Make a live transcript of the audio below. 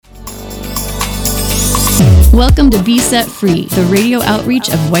Welcome to Be Set Free, the radio outreach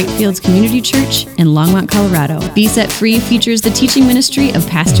of Whitefields Community Church in Longmont, Colorado. Be Set Free features the teaching ministry of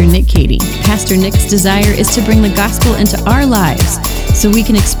Pastor Nick Cady. Pastor Nick's desire is to bring the gospel into our lives so we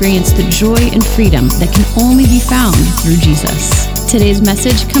can experience the joy and freedom that can only be found through Jesus. Today's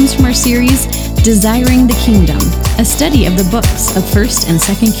message comes from our series, Desiring the Kingdom, a study of the books of 1st and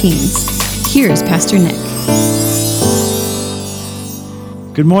 2nd Kings. Here's Pastor Nick.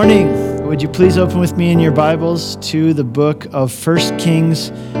 Good morning. Would you please open with me in your Bibles to the book of 1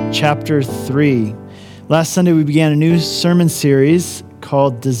 Kings chapter 3. Last Sunday we began a new sermon series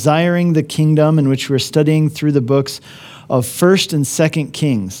called Desiring the Kingdom, in which we're studying through the books of 1st and 2nd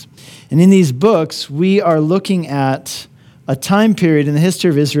Kings. And in these books, we are looking at a time period in the history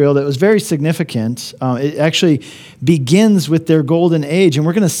of Israel that was very significant. It actually begins with their golden age, and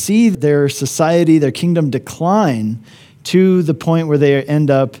we're going to see their society, their kingdom decline to the point where they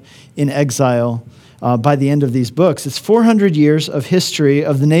end up in exile by the end of these books. It's 400 years of history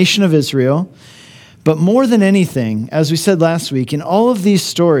of the nation of Israel. But more than anything, as we said last week, in all of these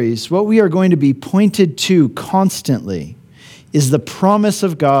stories, what we are going to be pointed to constantly is the promise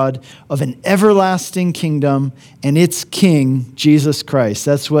of God of an everlasting kingdom and its king, Jesus Christ.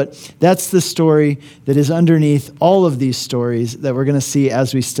 That's the story that is underneath all of these stories that we're going to see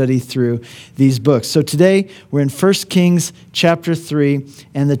as we study through these books. So today we're in 1 Kings chapter 3,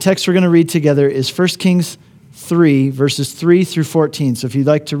 and the text we're going to read together is 1 Kings 3, verses 3 through 14. So if you'd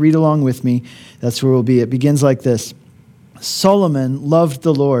like to read along with me, that's where we'll be. It begins like this. Solomon loved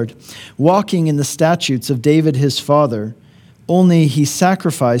the Lord, walking in the statutes of David his father. Only he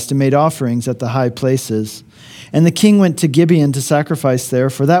sacrificed and made offerings at the high places. And the king went to Gibeon to sacrifice there,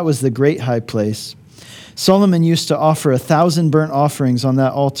 for that was the great high place. Solomon used to offer 1,000 burnt offerings on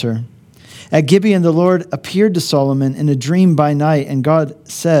that altar. At Gibeon, the Lord appeared to Solomon in a dream by night, and God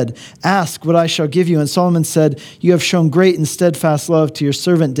said, "Ask what I shall give you." And Solomon said, "You have shown great and steadfast love to your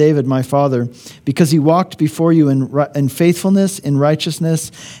servant David, my father, because he walked before you in faithfulness, in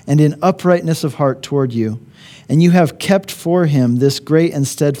righteousness, and in uprightness of heart toward you. And you have kept for him this great and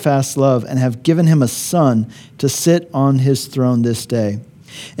steadfast love, and have given him a son to sit on his throne this day.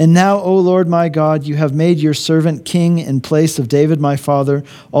 And now, O Lord my God, you have made your servant king in place of David my father.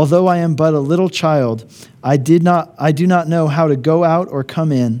 Although I am but a little child, I do not know how to go out or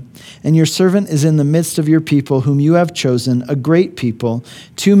come in. And your servant is in the midst of your people, whom you have chosen, a great people,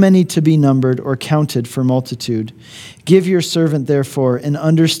 too many to be numbered or counted for multitude. Give your servant, therefore, an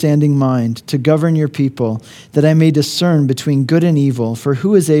understanding mind to govern your people, that I may discern between good and evil, for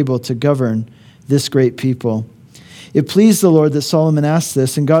who is able to govern this great people?" It pleased the Lord that Solomon asked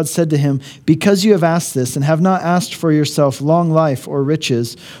this, and God said to him, "Because you have asked this, and have not asked for yourself long life or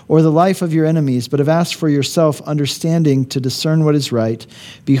riches, or the life of your enemies, but have asked for yourself understanding to discern what is right,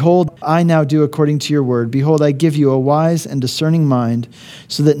 behold, I now do according to your word. Behold, I give you a wise and discerning mind,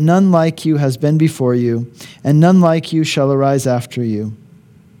 so that none like you has been before you, and none like you shall arise after you.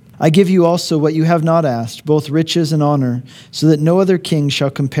 I give you also what you have not asked, both riches and honor, so that no other king shall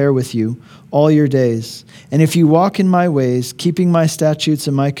compare with you all your days. And if you walk in my ways, keeping my statutes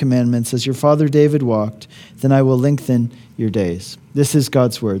and my commandments, as your father David walked, then I will lengthen your days." This is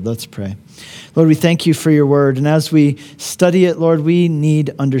God's word. Let's pray. Lord, we thank you for your word. And as we study it, Lord, we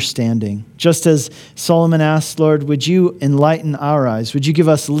need understanding. Just as Solomon asked, Lord, would you enlighten our eyes? Would you give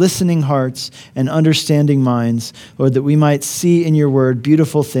us listening hearts and understanding minds, Lord, that we might see in your word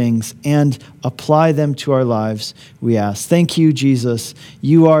beautiful things and apply them to our lives, we ask. Thank you, Jesus.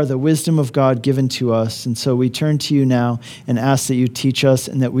 You are the wisdom of God given to us. And so we turn to you now and ask that you teach us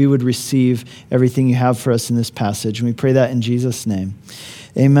and that we would receive everything you have for us in this passage. And we pray that in Jesus' name.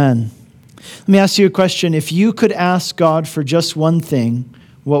 Amen. Let me ask you a question. If you could ask God for just one thing,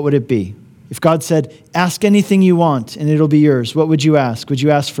 what would it be? If God said, ask anything you want and it'll be yours, what would you ask? Would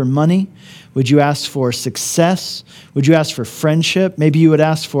you ask for money? Would you ask for success? Would you ask for friendship? Maybe you would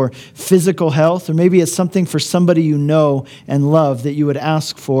ask for physical health, or maybe it's something for somebody you know and love that you would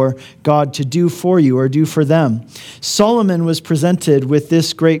ask for God to do for you or do for them. Solomon was presented with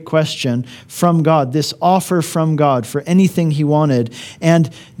this great question from God, this offer from God for anything he wanted. And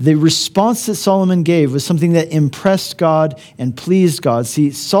the response that Solomon gave was something that impressed God and pleased God.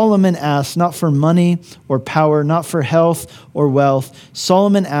 See, Solomon asked not for money or power, not for health or wealth.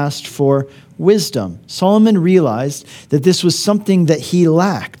 Solomon asked for wisdom. Solomon realized that this was something that he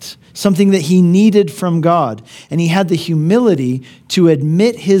lacked, something that he needed from God. And he had the humility to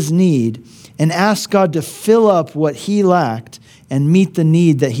admit his need and ask God to fill up what he lacked and meet the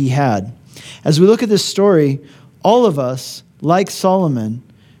need that he had. As we look at this story, all of us, like Solomon,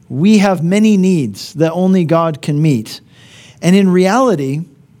 we have many needs that only God can meet. And in reality,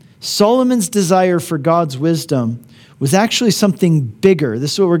 Solomon's desire for God's wisdom was actually something bigger.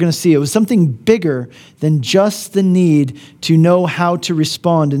 This is what we're going to see. It was something bigger than just the need to know how to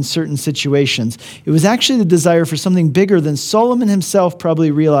respond in certain situations. It was actually the desire for something bigger than Solomon himself probably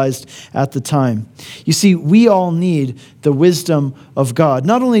realized at the time. You see, we all need the wisdom of God,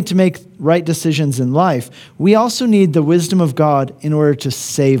 not only to make right decisions in life, we also need the wisdom of God in order to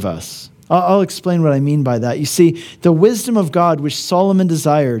save us. I'll explain what I mean by that. You see, the wisdom of God which Solomon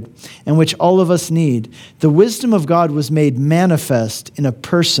desired and which all of us need, the wisdom of God was made manifest in a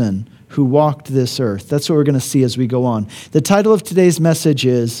person who walked this earth. That's what we're going to see as we go on. The title of today's message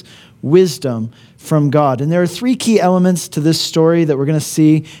is Wisdom from God. And there are three key elements to this story that we're going to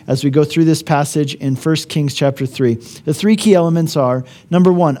see as we go through this passage in 1 Kings chapter 3. The three key elements are,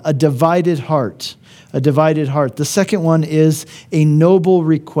 number one, a divided heart. A divided heart. The second one is a noble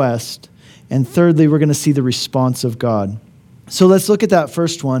request. And thirdly, we're going to see the response of God. So let's look at that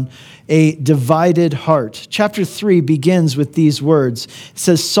first one, a divided heart. Chapter 3 begins with these words. It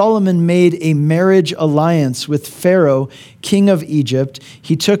says, Solomon made a marriage alliance with Pharaoh, king of Egypt.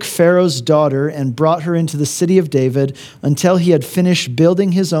 He took Pharaoh's daughter and brought her into the city of David until he had finished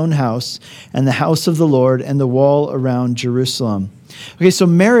building his own house and the house of the Lord and the wall around Jerusalem. Okay, so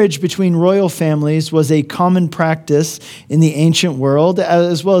marriage between royal families was a common practice in the ancient world,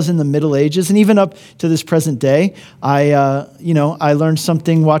 as well as in the Middle Ages, and even up to this present day. I learned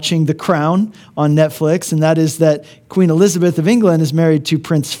something watching The Crown on Netflix, and that is that Queen Elizabeth of England is married to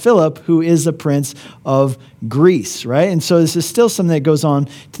Prince Philip, who is a prince of Greece, right? And so this is still something that goes on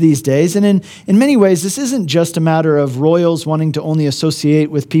to these days. And in many ways, this isn't just a matter of royals wanting to only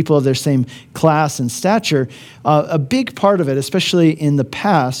associate with people of their same class and stature. A big part of it, especially in the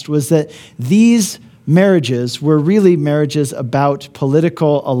past, was that these marriages were really marriages about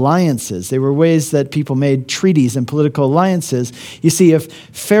political alliances. They were ways that people made treaties and political alliances. You see, if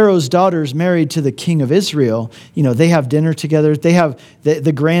Pharaoh's daughter's married to the king of Israel, they have dinner together. They have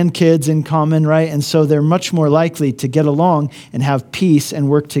the grandkids in common, right? And so they're much more likely to get along and have peace and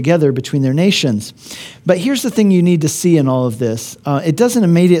work together between their nations. But here's the thing you need to see in all of this. It doesn't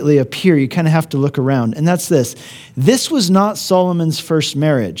immediately appear. You kind of have to look around. And that's this. This was not Solomon's first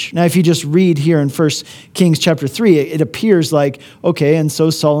marriage. Now, if you just read here in 1 Kings chapter 3, it appears like, okay, and so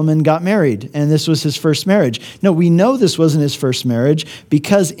Solomon got married, and this was his first marriage. No, we know this wasn't his first marriage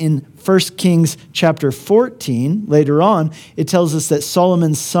because in 1 Kings chapter 14, later on, it tells us that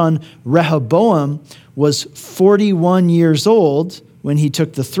Solomon's son Rehoboam was 41 years old when he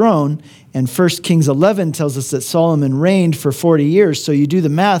took the throne. And 1 Kings 11 tells us that Solomon reigned for 40 years. So you do the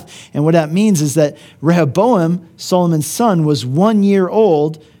math, and what that means is that Rehoboam, Solomon's son, was 1 year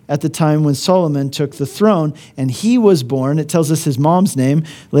old at the time when Solomon took the throne, and he was born. It tells us his mom's name.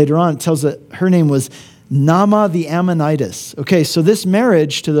 Later on, it tells us her name was Naamah the Ammonitess. Okay, so this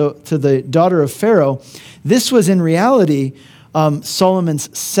marriage to the daughter of Pharaoh, this was in reality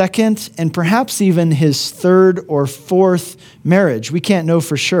Solomon's second and perhaps even his third or fourth marriage. We can't know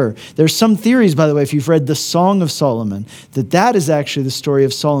for sure. There's some theories, by the way, if you've read the Song of Solomon, that is actually the story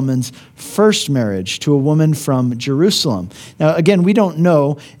of Solomon's first marriage to a woman from Jerusalem. Now, again, we don't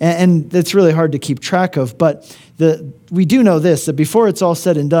know, and it's really hard to keep track of, but we do know this, that before it's all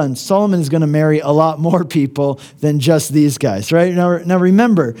said and done, Solomon is going to marry a lot more people than just these guys, right? Now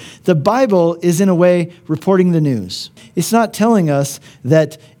remember, the Bible is in a way reporting the news. It's not telling us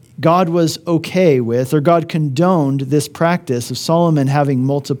that God was okay with, or God condoned this practice of Solomon having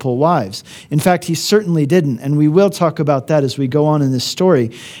multiple wives. In fact, he certainly didn't, and we will talk about that as we go on in this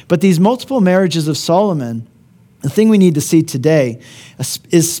story. But these multiple marriages of Solomon, the thing we need to see today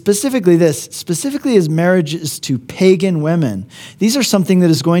is specifically his marriages to pagan women. These are something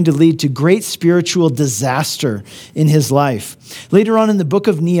that is going to lead to great spiritual disaster in his life. Later on in the book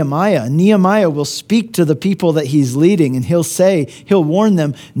of Nehemiah will speak to the people that he's leading, and he'll warn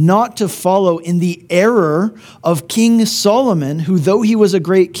them not to follow in the error of King Solomon, who, though he was a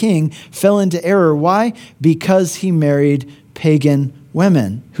great king, fell into error. Why? Because he married pagan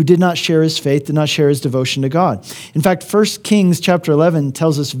women who did not share his faith, did not share his devotion to God. In fact, 1 Kings chapter 11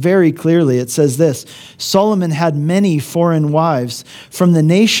 tells us very clearly, it says this, Solomon had many foreign wives from the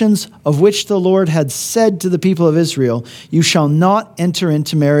nations of which the Lord had said to the people of Israel, you shall not enter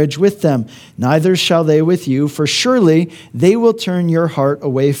into marriage with them, neither shall they with you, for surely they will turn your heart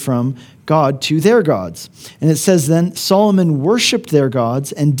away from God to their gods. And it says then, Solomon worshiped their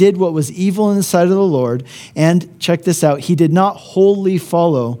gods and did what was evil in the sight of the Lord. And check this out, he did not wholly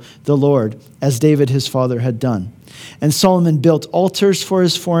follow the Lord as David his father had done. And Solomon built altars for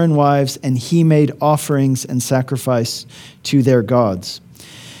his foreign wives, and he made offerings and sacrifice to their gods.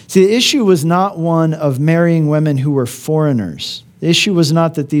 See, the issue was not one of marrying women who were foreigners. The issue was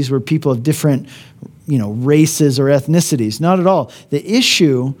not that these were people of different races or ethnicities. Not at all. The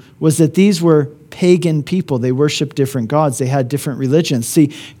issue was that these were pagan people. They worshiped different gods. They had different religions.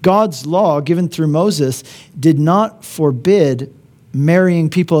 See, God's law given through Moses did not forbid marrying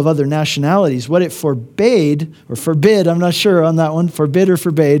people of other nationalities. What it forbade, or forbid, I'm not sure on that one, forbid or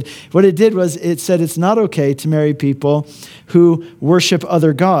forbade, what it did was it said it's not okay to marry people who worship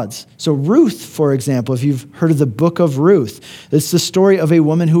other gods. So Ruth, for example, if you've heard of the book of Ruth, it's the story of a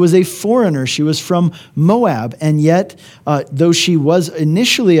woman who was a foreigner. She was from Moab, and yet, though she was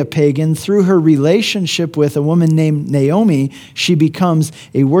initially a pagan, through her relationship with a woman named Naomi, she becomes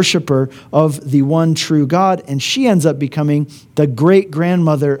a worshiper of the one true God, and she ends up becoming the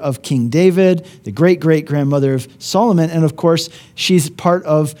great-grandmother of King David, the great-great-grandmother of Solomon, and of course, she's part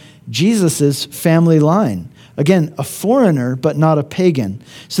of Jesus' family line. Again, a foreigner, but not a pagan.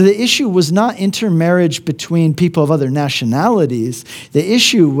 So the issue was not intermarriage between people of other nationalities. The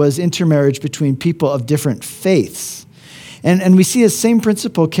issue was intermarriage between people of different faiths. And we see the same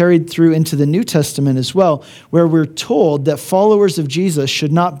principle carried through into the New Testament as well, where we're told that followers of Jesus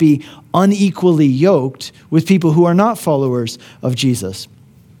should not be unequally yoked with people who are not followers of Jesus.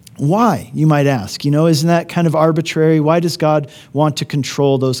 Why, you might ask? Isn't that kind of arbitrary? Why does God want to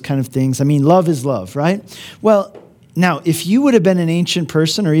control those kind of things? I mean, love is love, right? Well, now, if you would have been an ancient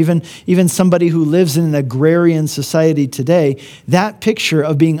person or even somebody who lives in an agrarian society today, that picture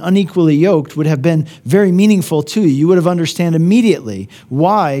of being unequally yoked would have been very meaningful to you. You would have understood immediately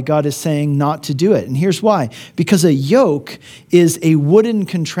why God is saying not to do it. And here's why. Because a yoke is a wooden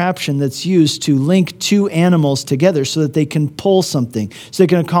contraption that's used to link two animals together so that they can pull something, so they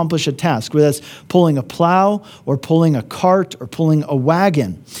can accomplish a task, whether that's pulling a plow or pulling a cart or pulling a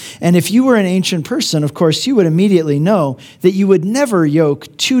wagon. And if you were an ancient person, of course, you would immediately know that you would never yoke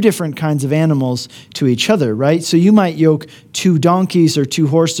two different kinds of animals to each other, right? So you might yoke two donkeys or two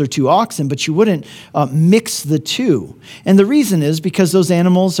horses or two oxen, but you wouldn't mix the two. And the reason is because those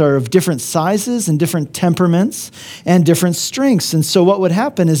animals are of different sizes and different temperaments and different strengths. And so what would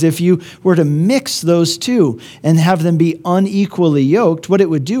happen is if you were to mix those two and have them be unequally yoked, what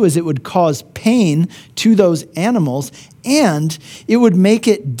it would do is it would cause pain to those animals, and it would make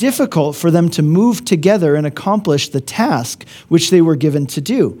it difficult for them to move together and accomplish the task which they were given to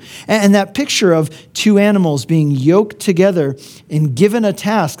do. And that picture of two animals being yoked together and given a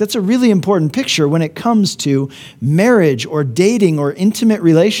task, that's a really important picture when it comes to marriage or dating or intimate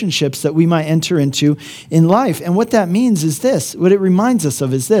relationships that we might enter into in life. And what that means is this, what it reminds us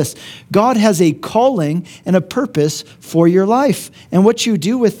of is this: God has a calling and a purpose for your life. And what you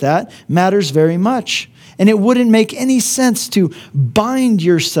do with that matters very much. And it wouldn't make any sense to bind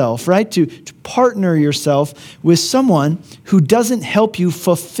yourself, right? To partner yourself with someone who doesn't help you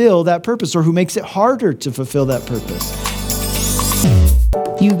fulfill that purpose or who makes it harder to fulfill that purpose.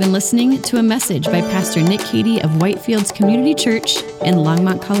 You've been listening to a message by Pastor Nick Cady of Whitefields Community Church in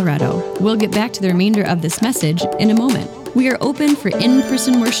Longmont, Colorado. We'll get back to the remainder of this message in a moment. We are open for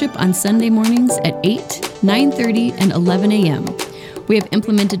in-person worship on Sunday mornings at 8, 9:30, and 11 a.m. We have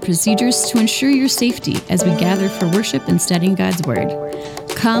implemented procedures to ensure your safety as we gather for worship and studying God's Word.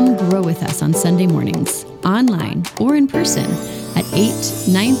 Come grow with us on Sunday mornings, online or in person at 8,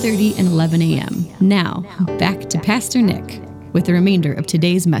 9:30, and 11 a.m. Now, back to Pastor Nick with the remainder of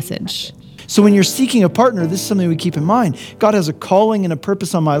today's message. So when you're seeking a partner, this is something we keep in mind. God has a calling and a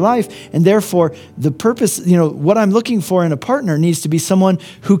purpose on my life, and therefore the purpose, what I'm looking for in a partner needs to be someone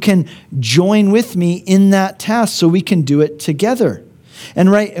who can join with me in that task so we can do it together.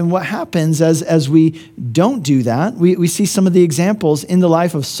 And what happens as we don't do that, we see some of the examples in the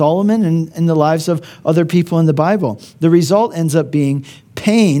life of Solomon and in the lives of other people in the Bible. The result ends up being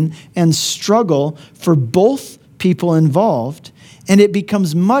pain and struggle for both people involved, and it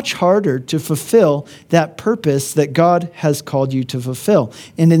becomes much harder to fulfill that purpose that God has called you to fulfill.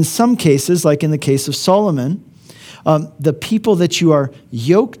 And in some cases, like in the case of Solomon, the people that you are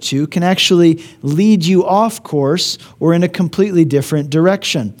yoked to can actually lead you off course or in a completely different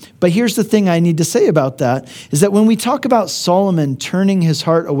direction. But here's the thing I need to say about that, is that when we talk about Solomon turning his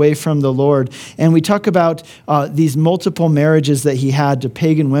heart away from the Lord, and we talk about these multiple marriages that he had to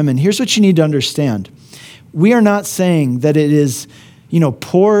pagan women, here's what you need to understand. We are not saying that it is,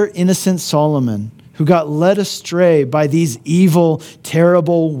 poor innocent Solomon who got led astray by these evil,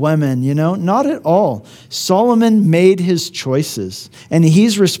 terrible women, Not at all. Solomon made his choices, and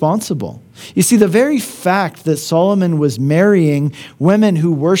he's responsible. You see, the very fact that Solomon was marrying women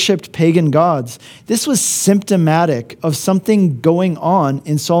who worshiped pagan gods, this was symptomatic of something going on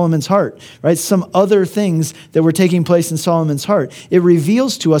in Solomon's heart, right? Some other things that were taking place in Solomon's heart. It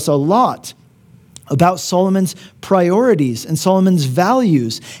reveals to us a lot about Solomon's priorities and Solomon's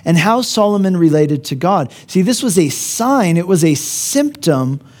values and how Solomon related to God. See, this was a sign, it was a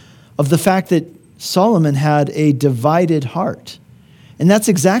symptom of the fact that Solomon had a divided heart. And that's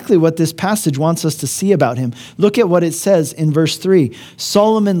exactly what this passage wants us to see about him. Look at what it says in verse 3.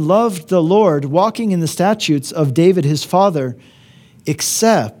 Solomon loved the Lord, walking in the statutes of David his father,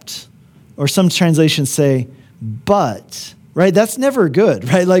 except, or some translations say, but, right? That's never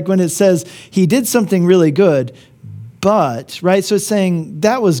good, right? Like when it says he did something really good, but, right? So it's saying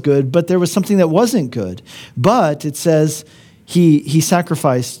that was good, but there was something that wasn't good. But it says he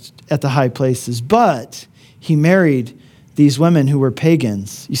sacrificed at the high places, but he married these women who were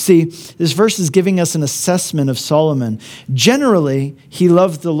pagans. You see, this verse is giving us an assessment of Solomon. Generally, he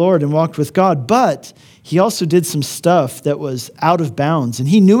loved the Lord and walked with God, but he also did some stuff that was out of bounds, and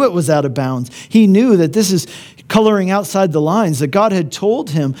he knew it was out of bounds. He knew that this is coloring outside the lines, that God had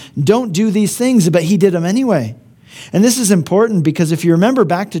told him, don't do these things, but he did them anyway. And this is important because if you remember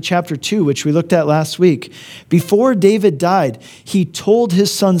back to chapter 2, which we looked at last week, before David died, he told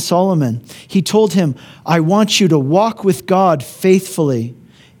his son Solomon, he told him, I want you to walk with God faithfully.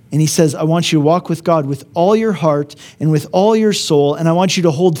 And he says, I want you to walk with God with all your heart and with all your soul, and I want you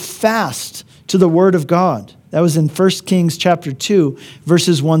to hold fast to the word of God. That was in 1 Kings chapter 2,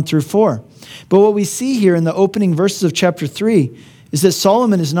 verses 1 through 4. But what we see here in the opening verses of chapter 3 is that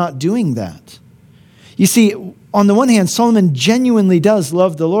Solomon is not doing that. You see, on the one hand, Solomon genuinely does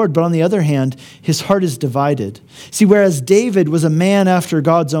love the Lord, but on the other hand, his heart is divided. See, whereas David was a man after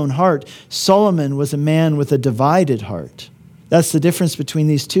God's own heart, Solomon was a man with a divided heart. That's the difference between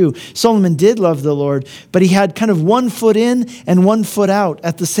these two. Solomon did love the Lord, but he had kind of one foot in and one foot out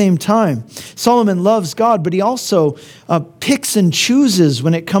at the same time. Solomon loves God, but he also picks and chooses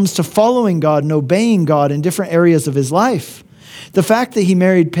when it comes to following God and obeying God in different areas of his life. The fact that he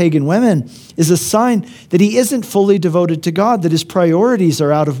married pagan women is a sign that he isn't fully devoted to God, that his priorities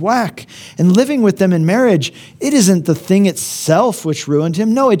are out of whack. And living with them in marriage, it isn't the thing itself which ruined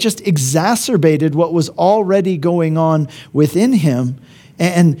him. No, it just exacerbated what was already going on within him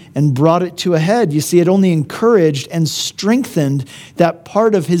and brought it to a head. You see, it only encouraged and strengthened that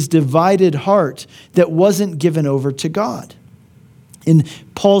part of his divided heart that wasn't given over to God. In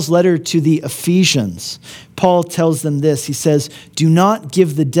Paul's letter to the Ephesians, Paul tells them this. He says, do not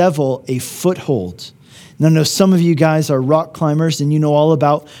give the devil a foothold. Now, I know some of you guys are rock climbers and you know all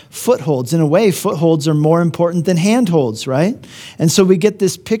about footholds. In a way, footholds are more important than handholds, right? And so we get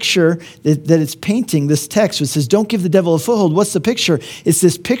this picture that it's painting, this text which says, don't give the devil a foothold. What's the picture? It's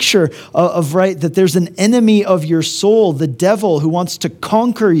this picture of right, that there's an enemy of your soul, the devil, who wants to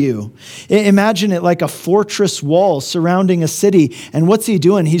conquer you. Imagine it like a fortress wall surrounding a city. And what's he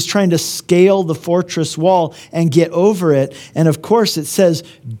doing? He's trying to scale the fortress wall and get over it. And of course, it says,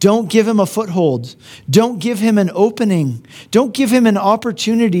 don't give him a foothold. Don't give him an opening. Don't give him an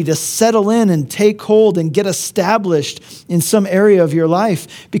opportunity to settle in and take hold and get established in some area of your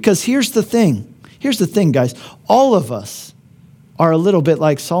life. Because here's the thing. Here's the thing, guys. All of us are a little bit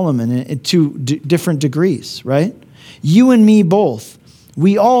like Solomon to different degrees, right? You and me both.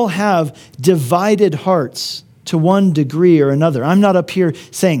 We all have divided hearts to one degree or another. I'm not up here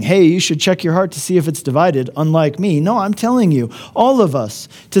saying, hey, you should check your heart to see if it's divided, unlike me. No, I'm telling you, all of us,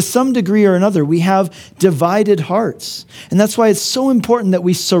 to some degree or another, we have divided hearts. And that's why it's so important that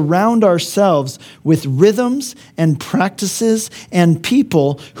we surround ourselves with rhythms and practices and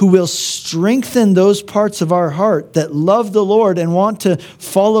people who will strengthen those parts of our heart that love the Lord and want to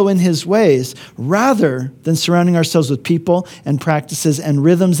follow in his ways, rather than surrounding ourselves with people and practices and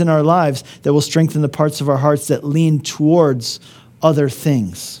rhythms in our lives that will strengthen the parts of our hearts that lean towards other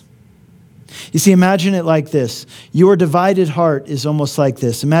things. You see, imagine it like this. Your divided heart is almost like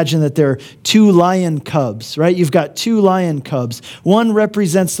this. Imagine that there are two lion cubs, right? You've got two lion cubs. One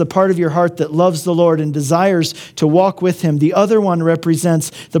represents the part of your heart that loves the Lord and desires to walk with him. The other one represents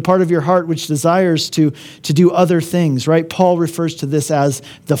the part of your heart which desires to do other things, right? Paul refers to this as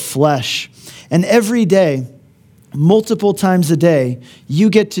the flesh. And every day, multiple times a day, you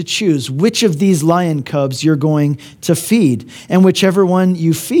get to choose which of these lion cubs you're going to feed. And whichever one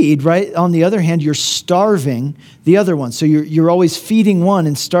you feed, right, on the other hand, you're starving the other one. So you're always feeding one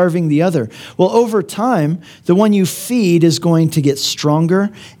and starving the other. Well, over time, the one you feed is going to get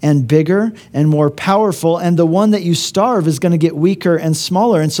stronger and bigger and more powerful. And the one that you starve is going to get weaker and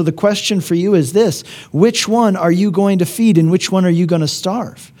smaller. And so the question for you is this: which one are you going to feed and which one are you going to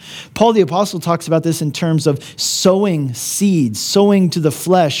starve? Paul the Apostle talks about this in terms of sowing seeds, sowing to the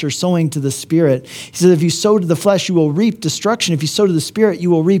flesh or sowing to the spirit. He says, if you sow to the flesh, you will reap destruction. If you sow to the spirit,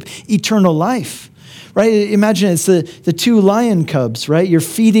 you will reap eternal life. right? Imagine it's the two lion cubs, right? You're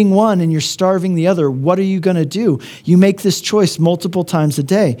feeding one and you're starving the other. What are you going to do? You make this choice multiple times a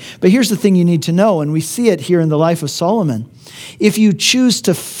day. But here's the thing you need to know, and we see it here in the life of Solomon. If you choose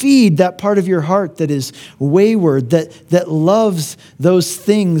to feed that part of your heart that is wayward, that loves those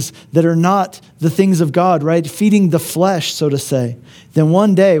things that are not the things of God, right? Feeding the flesh, so to say, then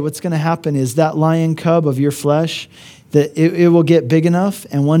one day what's going to happen is that lion cub of your flesh, that it will get big enough,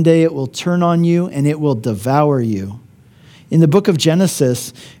 and one day it will turn on you and it will devour you. In the book of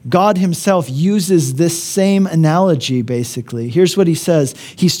Genesis, God himself uses this same analogy, basically. Here's what he says.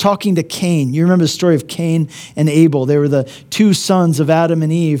 He's talking to Cain. You remember the story of Cain and Abel. They were the two sons of Adam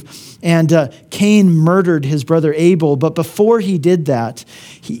and Eve. And Cain murdered his brother Abel. But before he did that,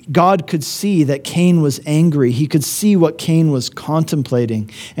 God could see that Cain was angry. He could see what Cain was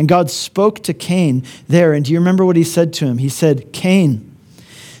contemplating. And God spoke to Cain there. And do you remember what he said to him? He said, "Cain,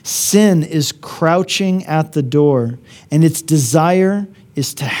 sin is crouching at the door, and its desire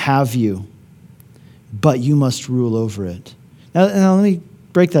is to have you, but you must rule over it." Now let me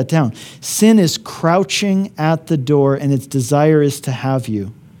break that down. Sin is crouching at the door, and its desire is to have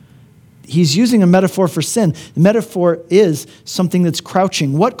you. He's using a metaphor for sin. The metaphor is something that's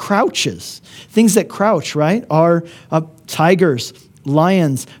crouching. What crouches? Things that crouch, right, are tigers,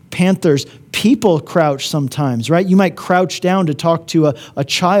 lions, panthers. People crouch sometimes, right? You might crouch down to talk to a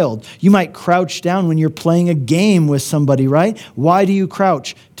child. You might crouch down when you're playing a game with somebody, right? Why do you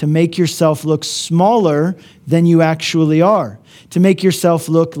crouch? To make yourself look smaller than you actually are. To make yourself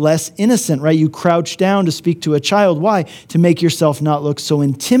look less innocent, right? You crouch down to speak to a child. Why? To make yourself not look so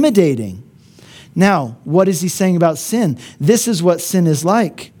intimidating. Now, what is he saying about sin? This is what sin is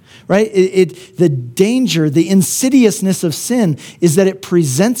like. Right? The danger, the insidiousness of sin is that it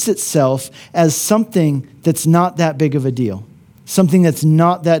presents itself as something that's not that big of a deal, something that's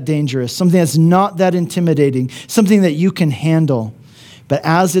not that dangerous, something that's not that intimidating, something that you can handle. But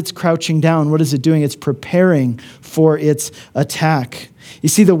as it's crouching down, what is it doing? It's preparing for its attack. You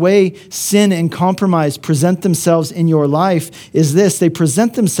see, the way sin and compromise present themselves in your life is this. They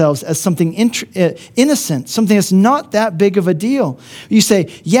present themselves as something innocent, something that's not that big of a deal. You say,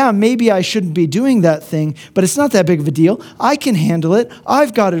 yeah, maybe I shouldn't be doing that thing, but it's not that big of a deal. I can handle it.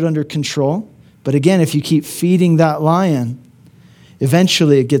 I've got it under control. But again, if you keep feeding that lion,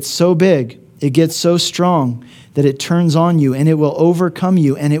 eventually it gets so big, it gets so strong that it turns on you and it will overcome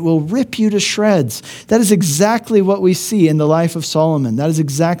you and it will rip you to shreds. That is exactly what we see in the life of Solomon. That is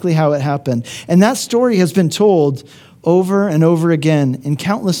exactly how it happened. And that story has been told over and over again in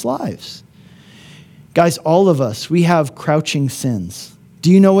countless lives. Guys, all of us, we have crouching sins.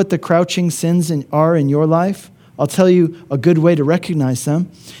 Do you know what the crouching sins are in your life? I'll tell you a good way to recognize them.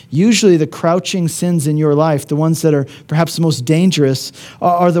 Usually the crouching sins in your life, the ones that are perhaps the most dangerous,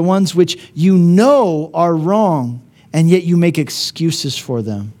 are the ones which you know are wrong, and yet you make excuses for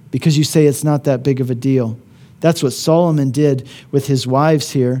them because you say it's not that big of a deal. That's what Solomon did with his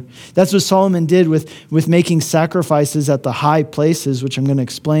wives here. That's what Solomon did with making sacrifices at the high places, which I'm going to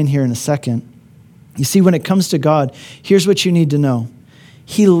explain here in a second. You see, when it comes to God, here's what you need to know.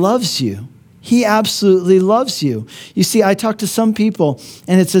 He loves you. He absolutely loves you. You see, I talk to some people,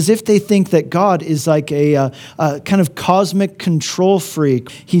 and it's as if they think that God is like a kind of cosmic control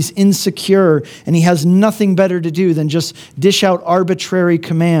freak. He's insecure, and he has nothing better to do than just dish out arbitrary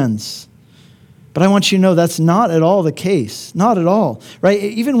commands. But I want you to know that's not at all the case. Not at all, right?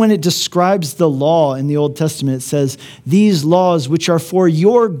 Even when it describes the law in the Old Testament, it says, these laws which are for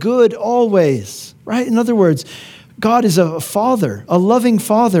your good always, right? In other words, God is a father, a loving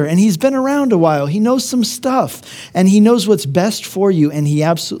father, and he's been around a while. He knows some stuff, and he knows what's best for you, and he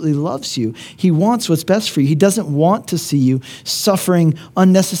absolutely loves you. He wants what's best for you. He doesn't want to see you suffering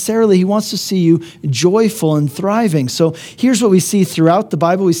unnecessarily. He wants to see you joyful and thriving. So here's what we see throughout the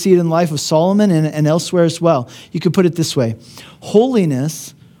Bible. We see it in the life of Solomon and elsewhere as well. You could put it this way.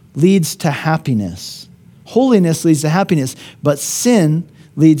 Holiness leads to happiness. Holiness leads to happiness, but sin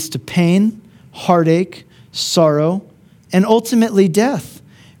leads to pain, heartache, sorrow, and ultimately death.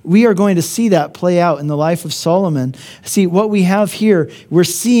 We are going to see that play out in the life of Solomon. See, what we have here, we're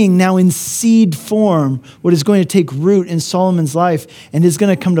seeing now in seed form what is going to take root in Solomon's life and is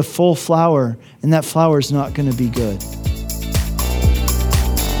going to come to full flower, and that flower is not going to be good.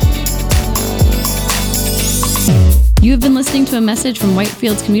 You have been listening to a message from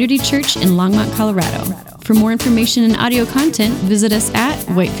Whitefields Community Church in Longmont, Colorado. For more information and audio content, visit us at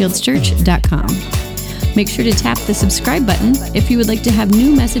whitefieldschurch.com. Make sure to tap the subscribe button if you would like to have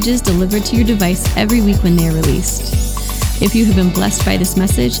new messages delivered to your device every week when they are released. If you have been blessed by this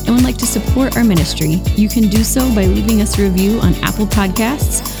message and would like to support our ministry, you can do so by leaving us a review on Apple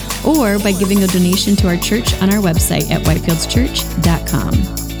Podcasts or by giving a donation to our church on our website at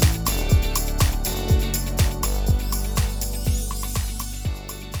whitefieldschurch.com.